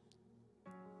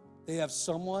 They have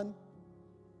someone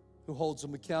who holds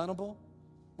them accountable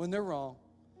when they're wrong,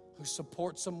 who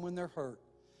supports them when they're hurt.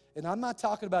 And I'm not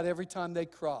talking about every time they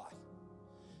cry.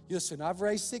 Listen, I've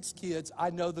raised 6 kids. I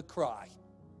know the cry.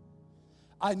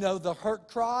 I know the hurt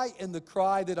cry and the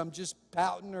cry that I'm just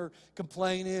pouting or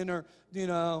complaining or,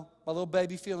 my little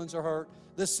baby feelings are hurt.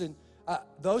 Listen,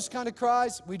 those kind of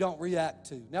cries we don't react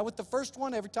to. Now with the first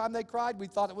one, every time they cried, we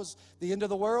thought it was the end of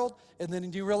the world. And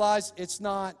then you realize it's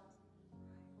not.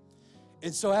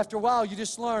 And so after a while, you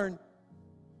just learn,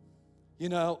 you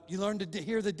learn to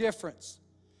hear the difference.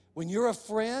 When you're a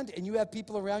friend and you have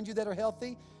people around you that are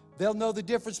healthy, they'll know the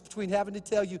difference between having to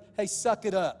tell you, hey, suck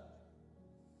it up.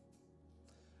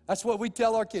 That's what we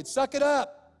tell our kids. Suck it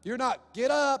up. You're not. Get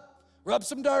up. Rub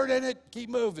some dirt in it. Keep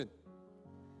moving.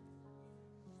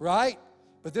 Right?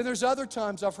 But then there's other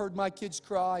times I've heard my kids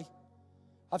cry.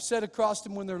 I've sat across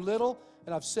them when they're little,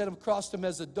 and I've sat across them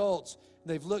as adults. And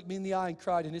they've looked me in the eye and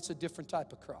cried, and it's a different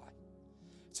type of cry.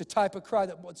 It's a type of cry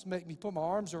that wants to make me put my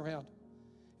arms around them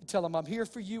and tell them, I'm here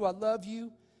for you. I love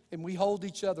you. And we hold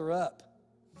each other up.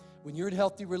 When you're in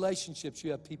healthy relationships,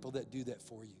 you have people that do that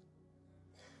for you.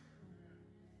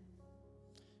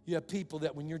 You have people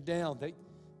that when you're down,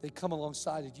 they come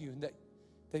alongside of you and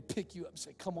they pick you up and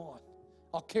say, come on,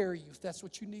 I'll carry you if that's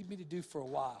what you need me to do for a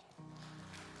while.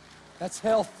 That's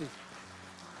healthy.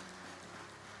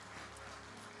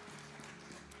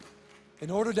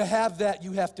 In order to have that,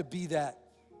 you have to be that.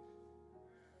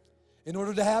 In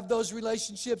order to have those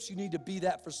relationships, you need to be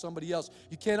that for somebody else.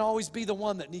 You can't always be the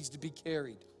one that needs to be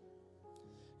carried.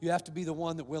 You have to be the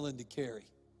one that's willing to carry.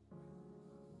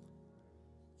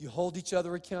 You hold each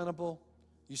other accountable.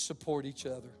 You support each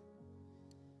other.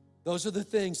 Those are the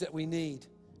things that we need.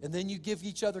 And then you give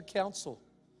each other counsel.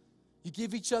 You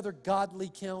give each other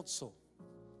godly counsel.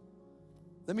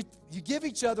 You give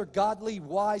each other godly,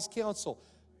 wise counsel.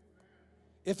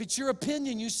 If it's your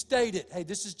opinion, you state it. Hey,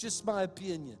 this is just my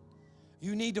opinion.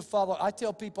 You need to follow. I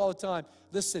tell people all the time,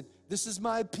 listen, this is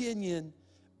my opinion,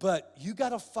 but you got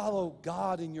to follow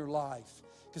God in your life.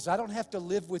 Because I don't have to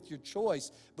live with your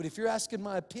choice. But if you're asking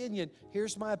my opinion,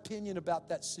 here's my opinion about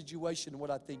that situation and what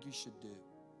I think you should do.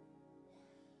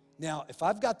 Now, if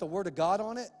I've got the Word of God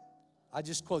on it, I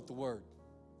just quote the Word.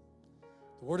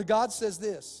 The Word of God says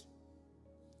this.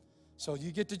 So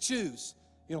you get to choose.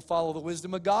 You're going to follow the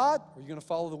wisdom of God, or you're going to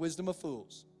follow the wisdom of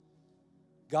fools.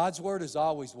 God's Word is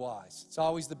always wise. It's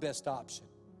always the best option.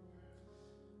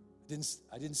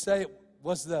 I didn't say it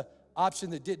was the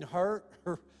option that didn't hurt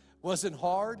or wasn't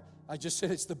hard. I just said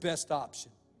it's the best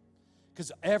option.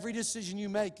 Because every decision you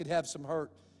make could have some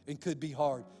hurt and could be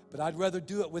hard. But I'd rather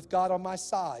do it with God on my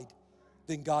side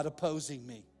than God opposing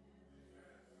me.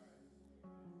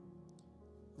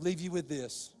 Leave you with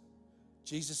this.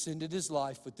 Jesus ended his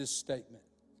life with this statement.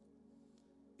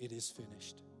 It is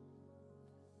finished.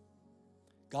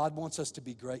 God wants us to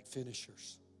be great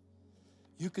finishers.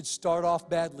 You could start off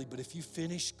badly, but if you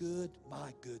finish good,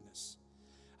 my goodness.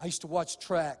 I used to watch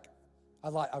track.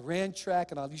 I ran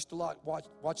track, and I used to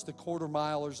watch the quarter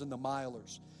milers and the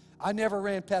milers. I never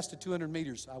ran past the 200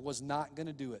 meters. I was not going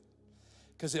to do it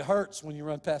because it hurts when you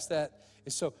run past that.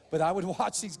 And so, but I would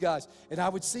watch these guys, and I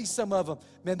would see some of them.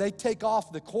 Man, they take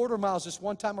off the quarter miles just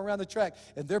one time around the track,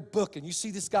 and they're booking. You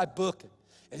see this guy booking.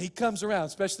 And he comes around,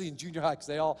 especially in junior high, because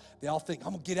they all think,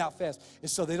 I'm going to get out fast. And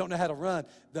so they don't know how to run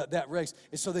that race.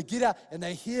 And so they get out, and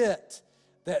they hit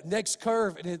that next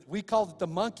curve. And we called it the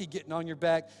monkey getting on your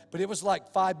back, but it was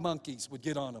like 5 monkeys would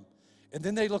get on them. And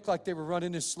then they looked like they were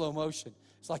running in slow motion.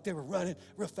 It's like they were running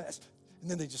real fast. And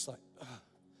then they just like,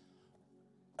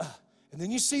 And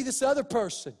then you see this other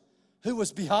person who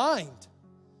was behind,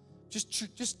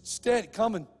 just steady,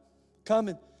 coming.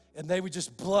 And they would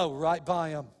just blow right by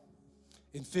him.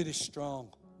 And finish strong.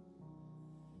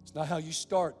 It's not how you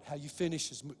start, how you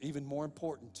finish is even more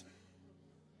important.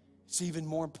 It's even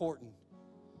more important.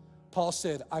 Paul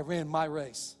said, I ran my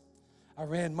race. I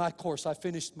ran my course. I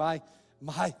finished my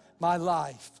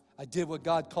life. I did what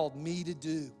God called me to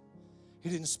do. He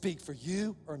didn't speak for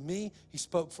you or me. He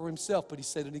spoke for himself, but he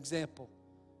set an example.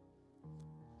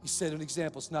 He set an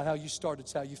example. It's not how you start,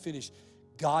 it's how you finish.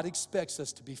 God expects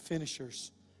us to be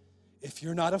finishers. If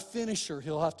you're not a finisher,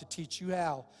 he'll have to teach you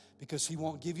how, because he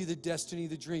won't give you the destiny,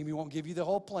 the dream. He won't give you the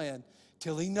whole plan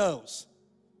till he knows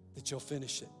that you'll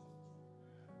finish it.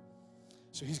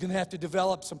 So he's going to have to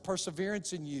develop some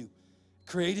perseverance in you,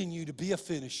 creating you to be a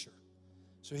finisher,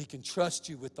 so he can trust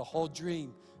you with the whole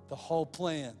dream, the whole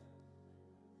plan.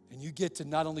 And you get to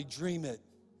not only dream it,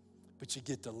 but you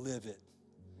get to live it.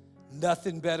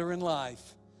 Nothing better in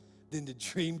life than to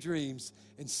dream dreams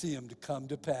and see them to come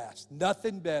to pass.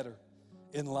 Nothing better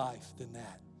in life than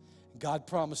that. God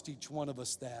promised each one of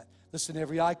us that. Listen,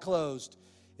 every eye closed.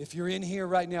 If you're in here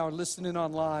right now or listening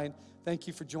online, thank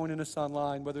you for joining us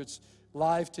online, whether it's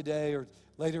live today or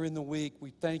later in the week. We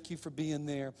thank you for being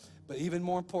there. But even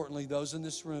more importantly, those in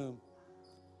this room,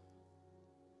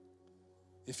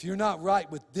 if you're not right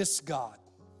with this God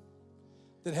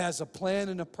that has a plan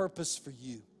and a purpose for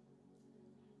you,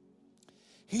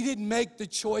 he didn't make the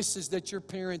choices that your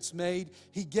parents made.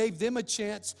 He gave them a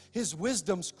chance. His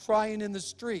wisdom's crying in the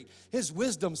street. His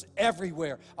wisdom's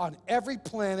everywhere, on every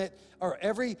planet or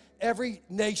every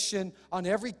nation, on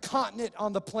every continent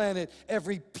on the planet,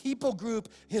 every people group.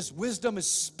 His wisdom is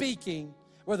speaking,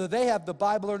 whether they have the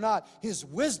Bible or not. His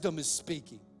wisdom is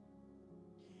speaking.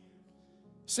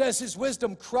 It says his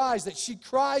wisdom cries, that she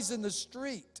cries in the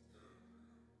street.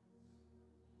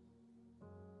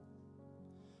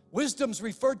 Wisdom's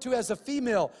referred to as a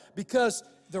female because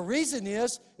the reason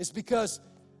is because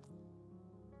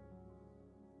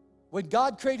when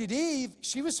God created Eve,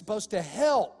 she was supposed to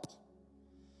help.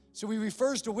 So he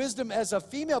refers to wisdom as a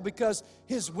female because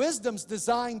his wisdom's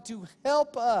designed to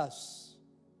help us.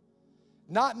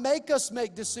 Not make us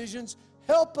make decisions,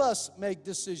 help us make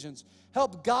decisions.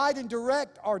 Help guide and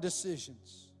direct our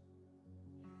decisions.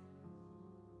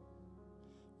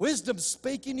 Wisdom's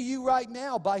speaking to you right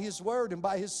now by his word and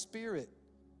by his spirit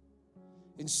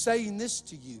and saying this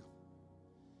to you.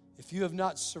 If you have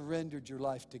not surrendered your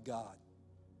life to God,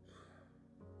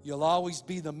 you'll always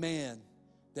be the man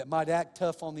that might act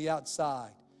tough on the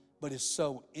outside, but is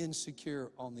so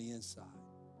insecure on the inside.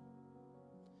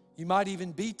 You might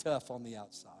even be tough on the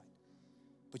outside,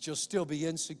 but you'll still be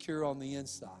insecure on the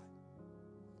inside.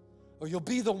 Or you'll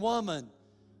be the woman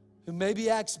who maybe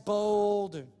acts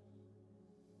bold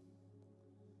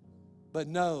but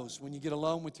knows when you get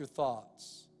alone with your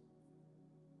thoughts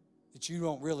that you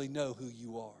don't really know who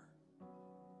you are.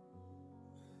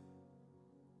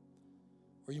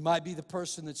 Or Or you might be the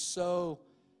person that's so,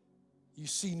 you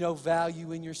see no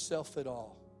value in yourself at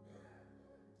all.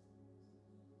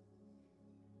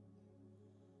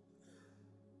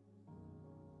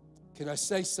 Can I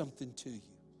say something to you?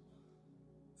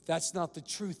 That's not the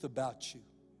truth about you.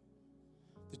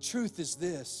 The truth is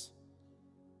this.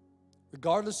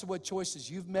 Regardless of what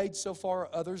choices you've made so far,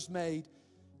 or others made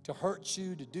to hurt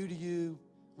you, to do to you,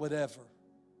 whatever,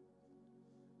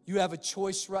 you have a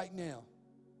choice right now.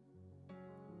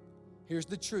 Here's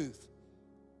the truth.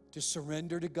 To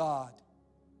surrender to God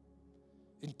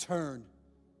and turn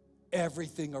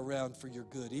everything around for your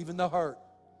good, even the hurt.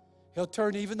 He'll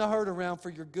turn even the hurt around for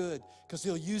your good because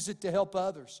He'll use it to help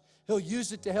others. He'll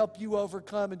use it to help you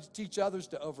overcome and to teach others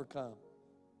to overcome.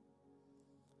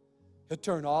 He'll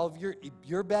turn all of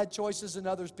your bad choices and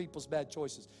other people's bad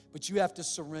choices. But you have to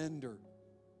surrender.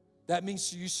 That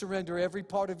means you surrender every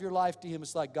part of your life to Him.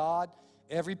 It's like, God,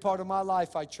 every part of my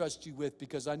life I trust you with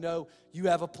because I know you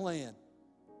have a plan.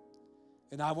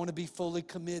 And I want to be fully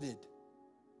committed.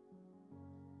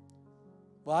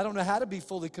 Well, I don't know how to be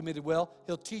fully committed. Well,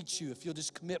 He'll teach you if you'll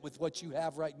just commit with what you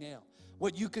have right now.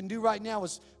 What you can do right now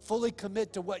is fully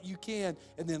commit to what you can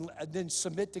and then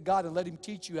submit to God and let Him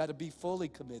teach you how to be fully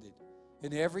committed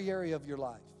in every area of your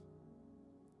life.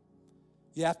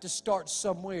 You have to start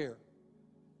somewhere,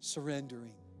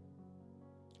 surrendering.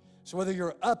 So whether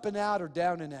you're up and out or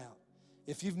down and out,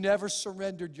 if you've never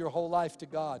surrendered your whole life to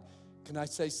God, can I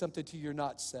say something to you? You're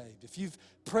not saved. If you've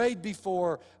prayed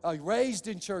before, raised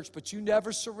in church, but you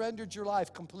never surrendered your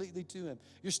life completely to Him,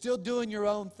 you're still doing your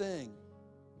own thing.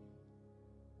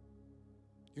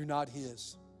 You're not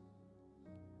His.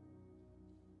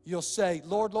 You'll say,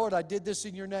 Lord, Lord, I did this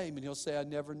in your name. And He'll say, I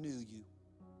never knew you.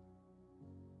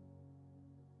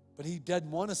 But He doesn't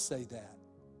want to say that.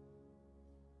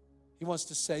 He wants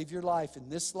to save your life in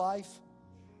this life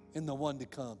and the one to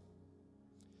come.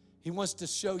 He wants to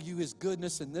show you His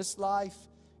goodness in this life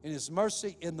and His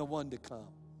mercy in the one to come.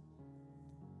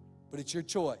 But it's your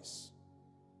choice.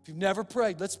 If you've never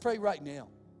prayed, let's pray right now.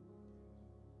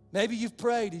 Maybe you've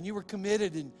prayed and you were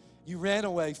committed and you ran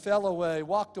away, fell away,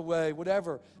 walked away,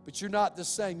 whatever, but you're not the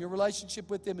same. Your relationship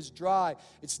with Him is dry.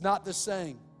 It's not the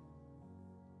same.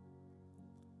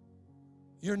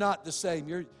 You're not the same.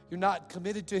 You're not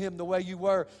committed to Him the way you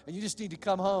were, and you just need to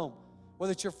come home.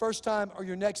 Whether it's your first time or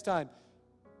your next time,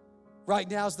 right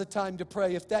now's the time to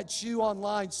pray. If that's you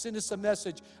online, send us a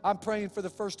message. I'm praying for the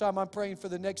first time. I'm praying for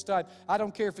the next time. I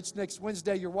don't care if it's next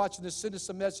Wednesday you're watching this. Send us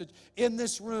a message. In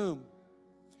this room,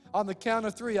 on the count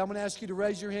of 3, I'm going to ask you to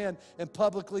raise your hand and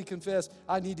publicly confess,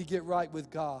 I need to get right with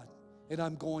God, and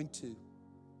I'm going to.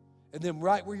 And then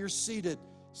right where you're seated,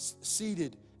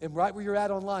 and right where you're at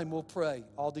online, we'll pray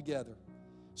all together.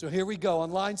 So here we go.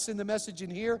 Online, send the message in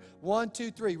here. 1,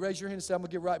 2, 3. Raise your hand and say, I'm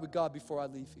going to get right with God before I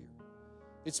leave here.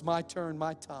 It's my turn,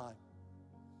 my time.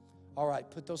 All right,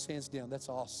 put those hands down. That's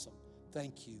awesome.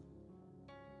 Thank you.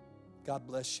 God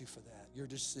bless you for that, your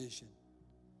decision.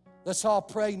 Let's all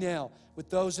pray now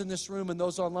with those in this room and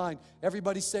those online.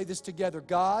 Everybody say this together.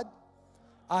 God,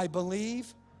 I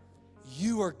believe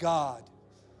you are God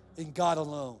and God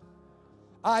alone.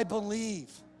 I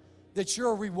believe that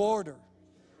you're a rewarder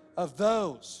of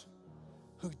those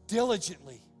who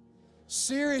diligently,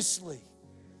 seriously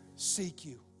seek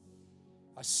you.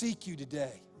 I seek you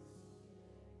today.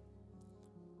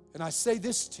 And I say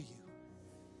this to you.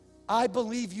 I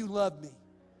believe you love me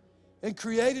and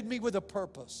created me with a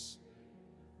purpose.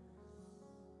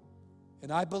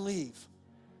 And I believe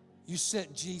you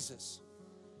sent Jesus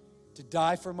to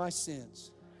die for my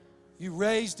sins. You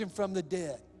raised Him from the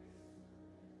dead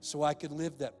so I could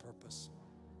live that purpose.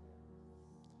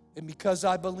 And because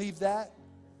I believe that,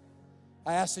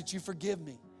 I ask that you forgive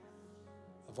me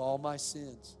of all my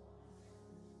sins.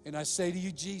 And I say to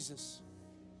you, Jesus,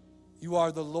 you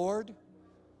are the Lord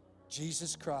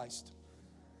Jesus Christ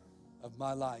of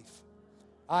my life.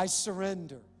 I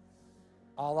surrender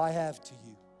all I have to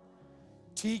you.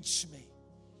 Teach me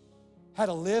how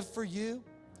to live for you,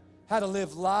 how to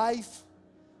live life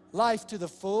to the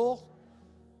full,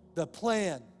 the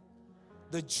plan,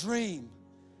 the dream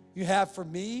you have for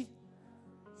me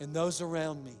and those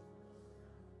around me.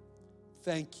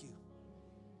 Thank you.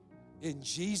 In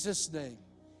Jesus' name,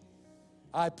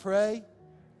 I pray,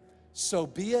 so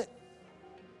be it.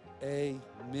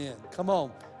 Amen. Come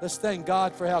on, let's thank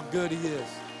God for how good He is.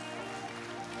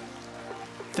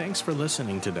 Thanks for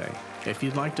listening today. If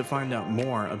you'd like to find out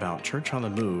more about Church on the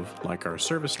Move, like our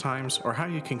service times or how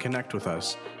you can connect with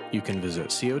us, you can visit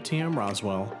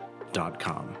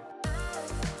cotmroswell.com.